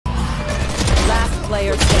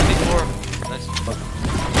player standing.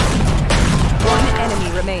 One enemy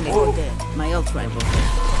remaining. Oh, my ult's right.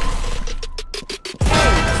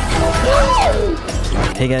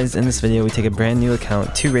 Hey guys, in this video we take a brand new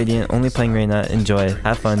account, 2 Radiant, only playing Reyna. Enjoy,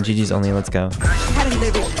 have fun, GG's only, let's go.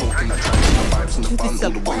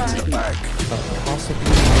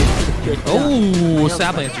 Oh,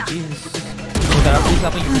 sapling, Jesus.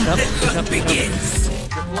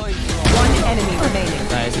 One enemy remaining.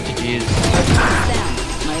 Nice, GG's.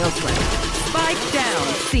 My ult's right. Spike down,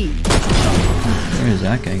 C. Where is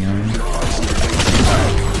that guy going?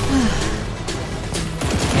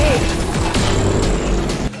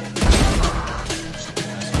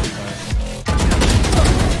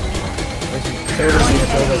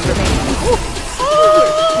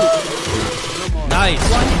 Nice.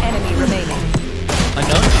 One enemy remaining.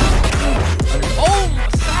 Unknown? Oh,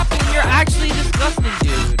 sapling, you're actually disgusting,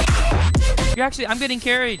 dude. You're actually, I'm getting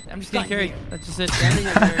carried. I'm just getting carried. That's just it.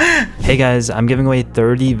 Hey guys, I'm giving away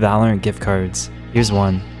 30 Valorant gift cards. Here's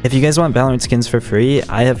one. If you guys want Valorant skins for free,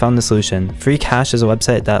 I have found the solution. Free Cash is a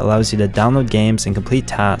website that allows you to download games and complete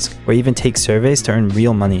tasks, or even take surveys to earn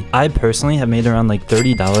real money. I personally have made around like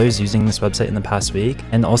 $30 using this website in the past week.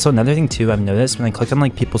 And also another thing too, I've noticed when I click on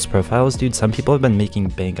like people's profiles, dude, some people have been making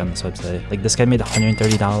bank on this website. Like this guy made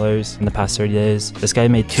 $130 in the past 30 days. This guy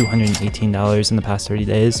made $218 in the past 30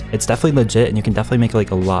 days. It's definitely legit and you can definitely make like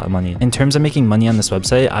a lot of money. In terms of making money on this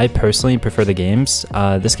website, I personally prefer the games.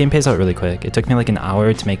 This game pays out really quick. It took me like an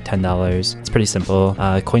hour to make $10. It's pretty simple.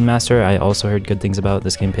 Coinmaster, I also heard good things about.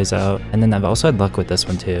 This game pays out. And then I've also had luck with this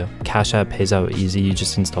one too. Cash App pays out easy. You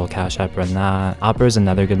just install Cash App, run that. Opera is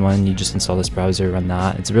another good one. You just install this browser, run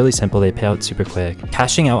that. It's really simple. They pay out super quick.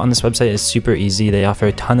 Cashing out on this website is super easy. They offer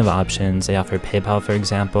a ton of options. They offer PayPal, for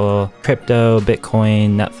example, crypto,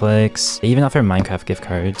 Bitcoin, Netflix. They even offer Minecraft gift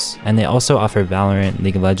cards. And they also offer Valorant,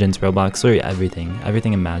 League of Legends, Roblox, literally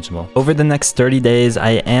everything imaginable. Over the next 30 days,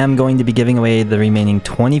 I am going to be giving away the remaining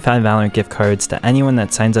 25 Valorant gift cards to anyone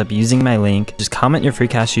that signs up using my link. Just comment your free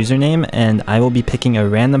cash username and I will be picking a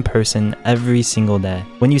random person every single day.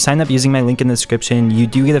 When you sign up using my link in the description, you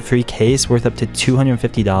do get a free case worth up to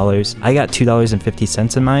 $250. I got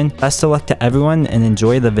 $2.50 in mine. Best of luck to everyone and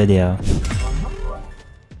enjoy the video.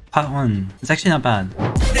 Part 1. It's actually not bad.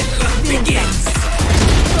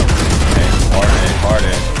 Hard.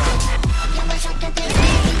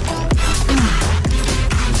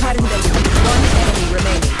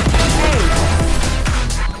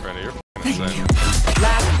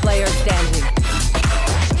 Last player standing.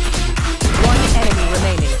 One enemy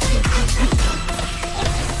remaining.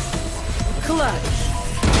 Clutch.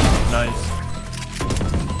 Nice.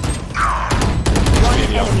 One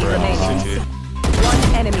enemy remaining. One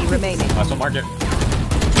enemy remaining. Last one, market.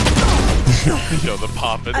 Yo, the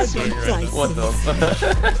pop is swing right now. What the fuck?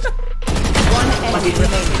 One enemy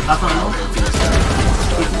remaining.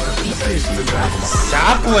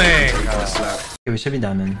 Sapling! Okay, we should be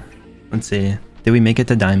diamond. Let's see. Did we make it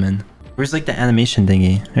to diamond? Where's like the animation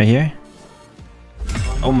thingy? Right here?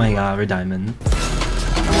 Oh my god, we're diamond. I'm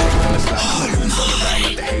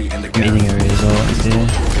eating a result. Let's see.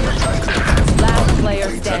 Last player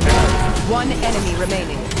standing. One enemy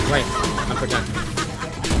remaining. Wait, I'm protecting.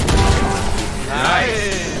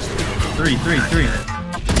 Nice! 3. I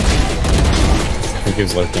think he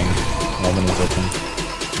was lurking. Melvin was lurking.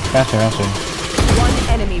 After. One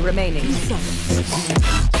enemy remaining.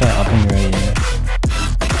 Start up and right here.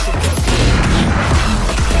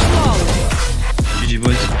 GG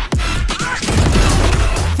boys.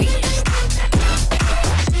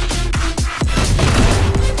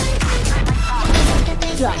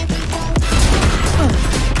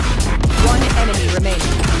 One enemy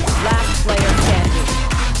remaining. Last player standing.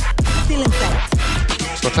 Still in sight.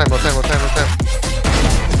 What time?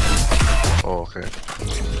 Oh, okay.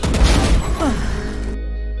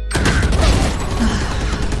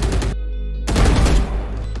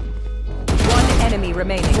 One enemy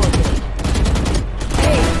remaining.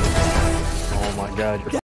 Oh my god,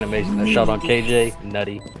 you're amazing. That shot on KJ,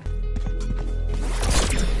 nutty.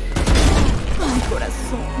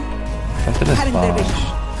 Come to this box.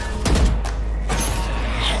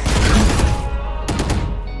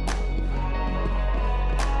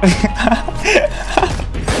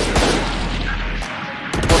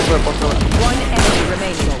 One enemy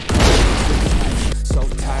remaining.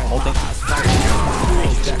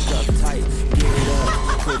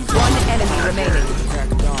 One enemy remaining.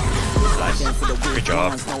 Good job.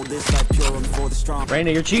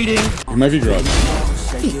 Reyna, you're cheating. You might be drugged.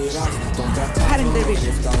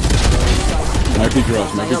 Might be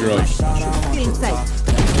drugged.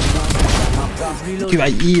 Dude,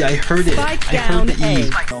 I heard it. I Spike heard down the A. E.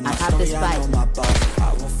 I have this fight.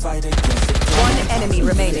 One enemy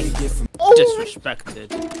remaining. Disrespected.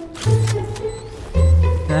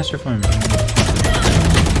 That's your phone.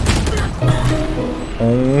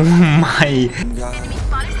 Oh my.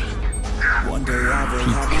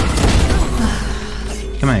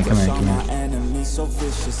 Come here, come here, come here.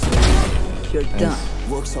 You're done.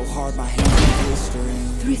 Work so hard, my hands are blistering.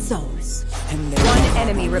 3 souls. And they One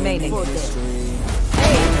enemy remaining. history.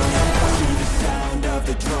 Hey, The sound of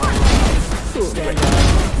the drums. Stand up,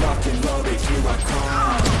 locked and loaded, here I come.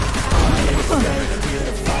 I'm here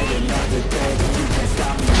to fight another day. You can't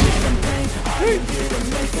stop me with some pain. I'm here to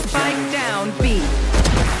make a spike down B.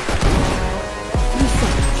 3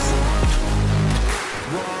 souls.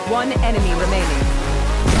 One enemy remaining.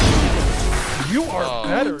 You are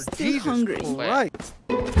better. Jesus hungry. Christ.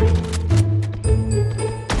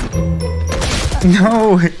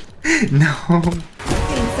 No. No.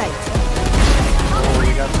 Getting sight. Oh,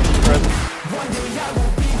 you got some presents.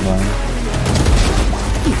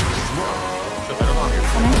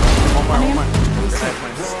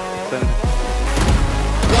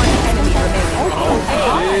 One enemy remaining.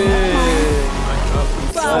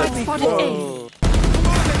 Wow, spotted A.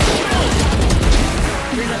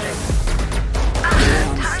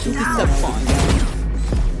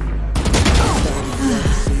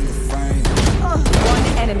 One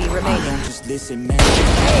enemy remaining. just listen, man.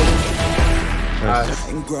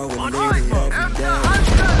 And grow a little every day.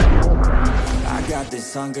 I got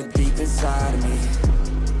this hunger deep inside of me.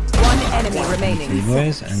 One enemy remaining.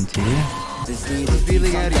 Boys and T. This need to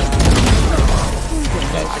Feeling at you.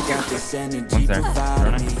 I got this energy inside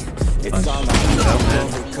of me. It's all I need to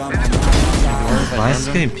overcome my Why is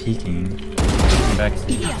this guy peeking? Back.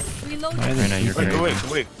 Why are they Reyna, you're peeking?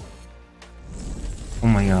 great. Oh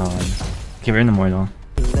my god. Okay, we're in the Immortal.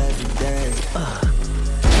 every day. I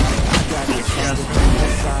got this hunger deep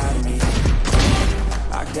inside of me.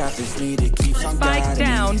 I got this need to keep on Spike guiding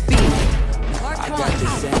down me. B. I got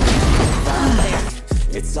this energy inside of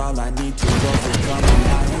me. It's all I need to overcome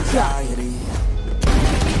my anxiety.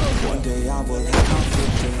 One day I will have my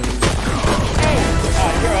victory.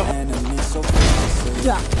 Enemy so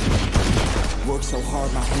viciously. Work so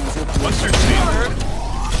hard, my hands are blistering.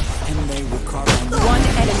 And they will carve my One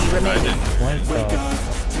enemy remaining. What the?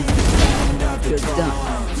 You're done.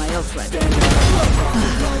 My ult's ready.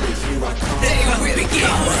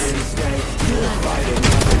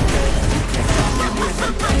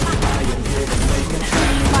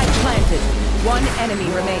 Spike planted. One enemy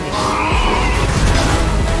remaining.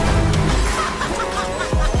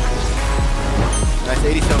 Nice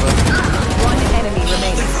 80 silver. One enemy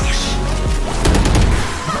remaining.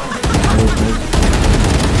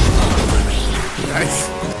 Nice.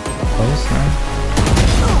 Close now?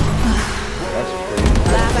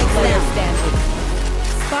 Last player standing.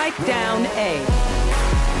 Spike down A.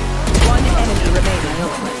 One enemy remaining.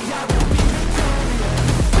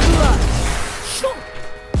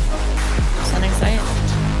 Stunning sight.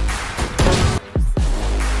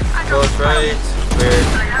 Close right, weird.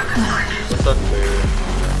 What's up, weird?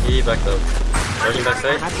 He backed up. Rushing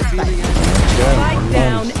backside. Spike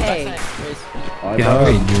down A. Yeah, how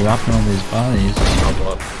are you dropping all these bodies? I'll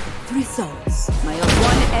blow up. 3 souls. My ult.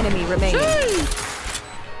 One enemy remaining.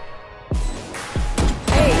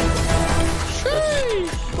 Hey.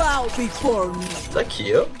 Bow before me. Is that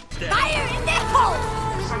cute? Fire in the hole.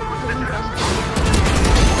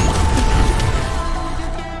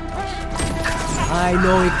 I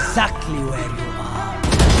know exactly where you are.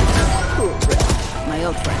 My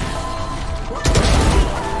ult ready.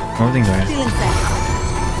 Holding there. Still inside.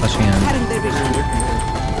 Flashing in. Cutting their vision.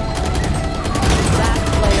 Last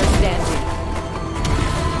player standing.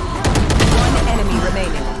 One enemy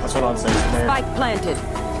remaining. That's what I'm saying, man. Spike planted.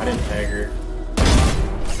 I didn't tag her.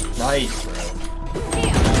 Nice, bro.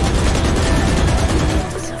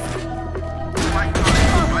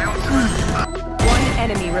 One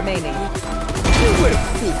enemy remaining.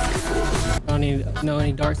 Know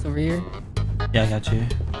any darts over here? Yeah, I got you.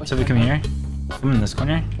 So we come here. Come in this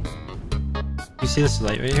corner. You see this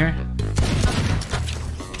light right here?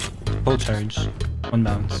 Full charge. 1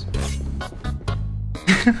 bounce.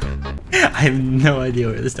 I have no idea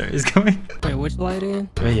where the star is going. Wait, which light in?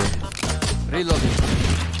 Right here. Reloading.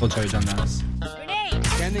 Full charge on bounce.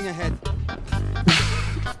 Standing ahead.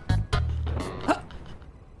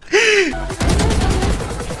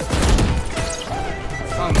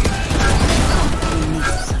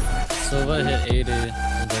 Silva hit 80.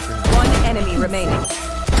 One enemy remaining.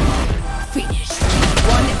 Finish.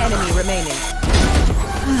 One enemy remaining.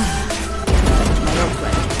 My ult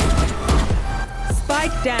ready.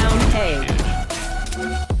 Spike down A.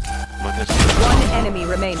 One enemy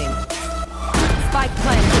remaining. Spike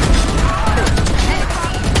planted.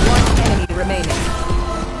 One enemy remaining.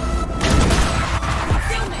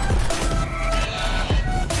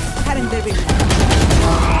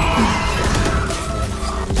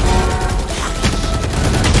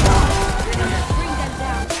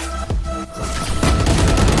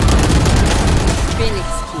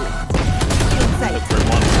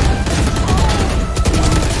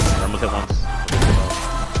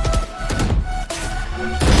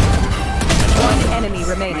 One enemy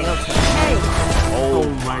remaining. Oh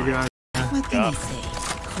my god. What can I say?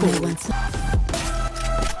 Who wants some?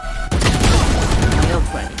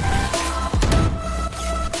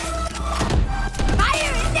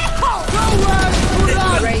 Fire in the hole!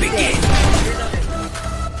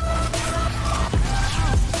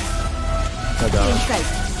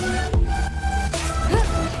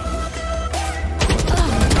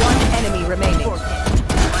 One enemy remaining.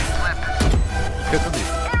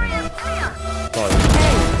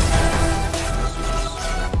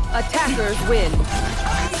 Attackers win.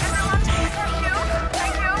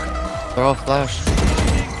 They're all flash.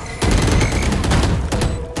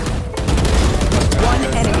 One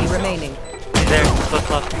enemy remaining. There,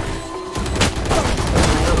 flip.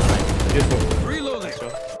 Reloading.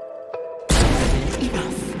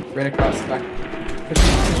 Right across the back.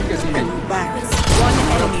 One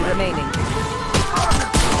enemy remaining.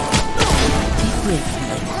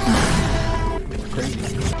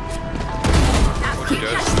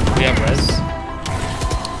 We have res.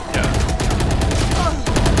 Yeah.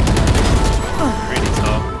 Really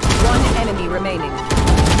tough. One enemy remaining.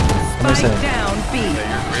 Spike down B.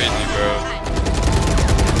 Really, bro.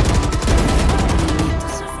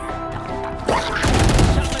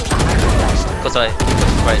 Close right.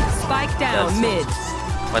 Right. Spike down Yes. mid.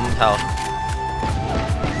 One health.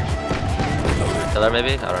 Killer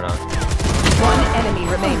maybe? I don't know. One enemy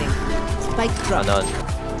remaining. Spike drop. Unknown.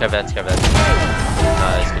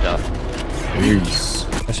 Nice, good job. Peace.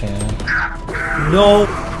 No.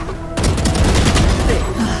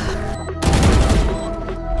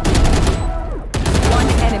 One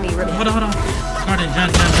enemy remaining. Hold on. Jordan, John.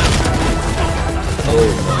 Oh.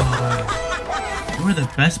 You were the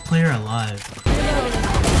best player alive.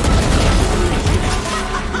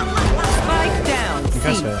 Spike down C.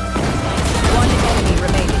 One enemy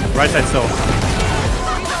remaining. Right side still.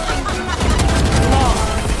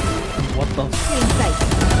 What the?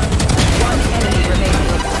 One enemy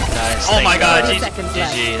remaining. Nice. Oh my god, Seconds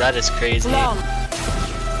left. GG, that is crazy. Long.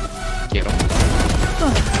 Get him.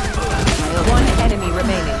 One enemy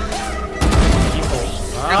remaining.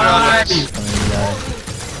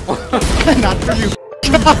 Not for you.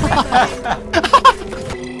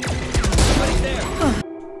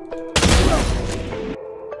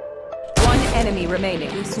 One enemy remaining.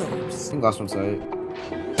 I think last one side.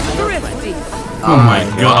 Thrifty. Oh my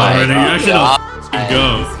god, I should have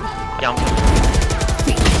go.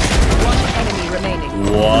 One enemy remaining.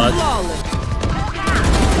 What? Flawless.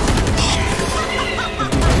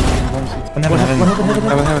 What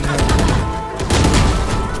happened?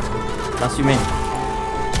 Last you main.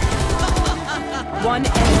 One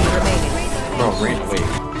enemy remaining. Bro, Reyna, wait.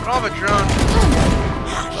 Bravo drone.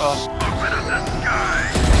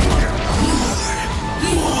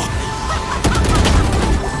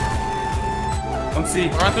 Don't see.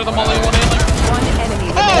 Run through the molly one in. One enemy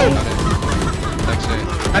remaining. Backside.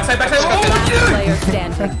 Last player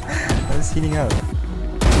standing. I was heating up.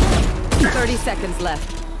 30 seconds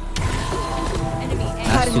left.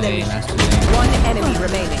 One enemy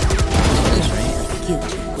remaining.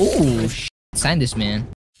 Oh, sign this man.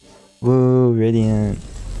 Woo, Radiant.